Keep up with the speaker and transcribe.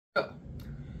Go.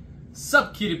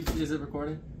 Sup cutie patooties, is it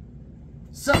recording?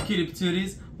 Sup cutie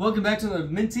patooties, welcome back to another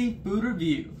minty food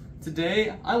review.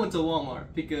 Today I went to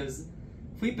Walmart because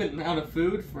we've been out of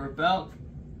food for about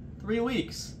 3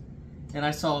 weeks and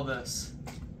I saw this.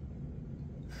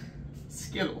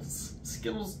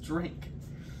 Skittles drink.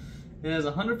 It has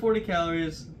 140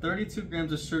 calories, 32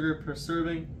 grams of sugar per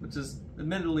serving, which is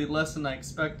admittedly less than I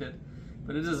expected,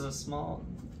 but it is a small,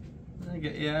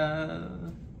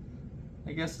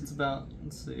 I guess it's about,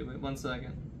 let's see, wait 1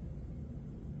 second.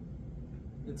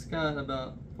 It's got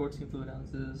about 14 fluid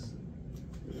ounces.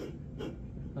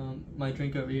 My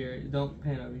drink over here, don't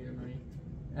pan over here, Marie.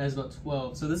 It has about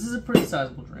 12, so this is a pretty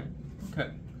sizable drink. Okay,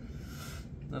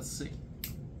 let's see.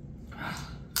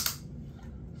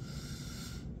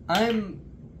 I'm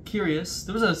curious,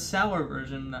 there was a sour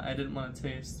version that I didn't want to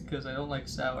taste because I don't like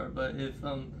sour, but if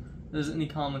there's any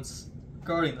comments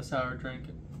regarding the sour drink,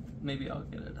 maybe I'll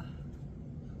get it.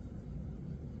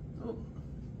 Oh.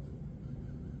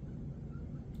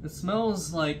 It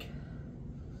smells like,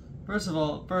 first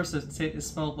it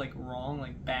smelled like wrong,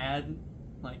 like bad,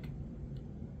 like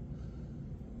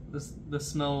the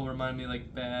smell reminded me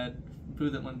like bad,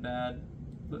 food that went bad,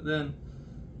 but then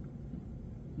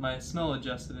my smell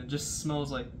adjusted, it just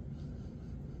smells like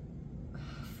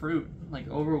fruit, like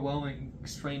overwhelming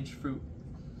strange fruit.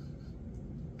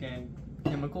 Okay,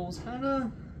 chemicals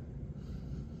kinda?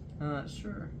 I'm not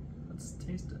sure. Let's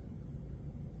taste it.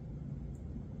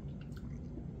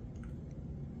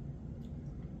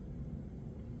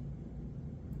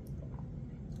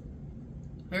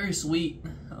 Very sweet.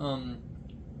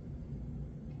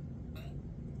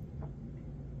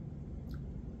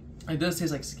 It does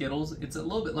taste like Skittles. It's a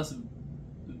little bit less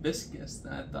viscous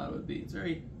than I thought it would be. It's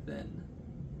very thin.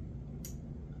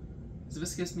 Does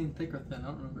viscous mean thick or thin? I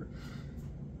don't remember.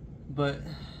 But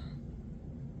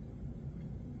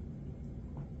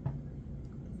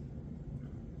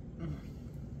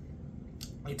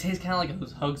it tastes kind of like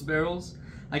those Hugs barrels.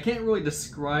 I can't really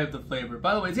describe the flavor.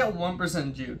 By the way, it's got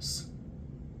 1% juice.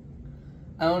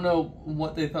 I don't know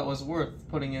what they thought was worth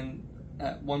putting in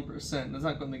at 1%. That's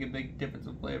not going to make a big difference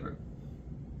in flavor.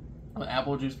 Oh,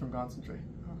 apple juice from concentrate.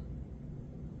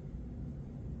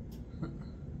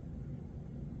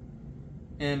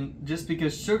 And just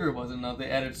because sugar wasn't enough, they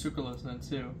added sucralose in it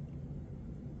too.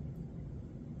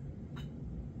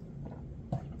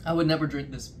 I would never drink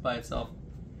this by itself.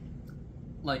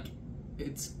 Like,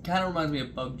 it's kind of reminds me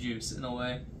of bug juice in a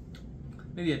way.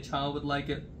 Maybe a child would like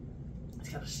it. It's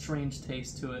got a strange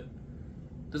taste to it.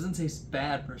 Doesn't taste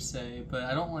bad per se, but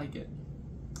I don't like it.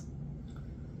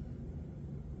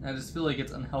 I just feel like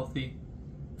it's unhealthy.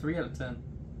 3 out of 10.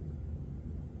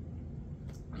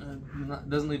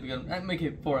 Doesn't leave a good. I'd make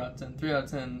it 4 out of 10. 3 out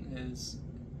of 10 is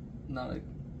not a.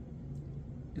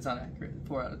 It's not accurate.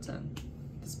 4 out of 10.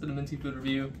 This has been a minty food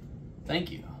review. Thank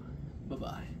you. Bye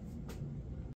bye.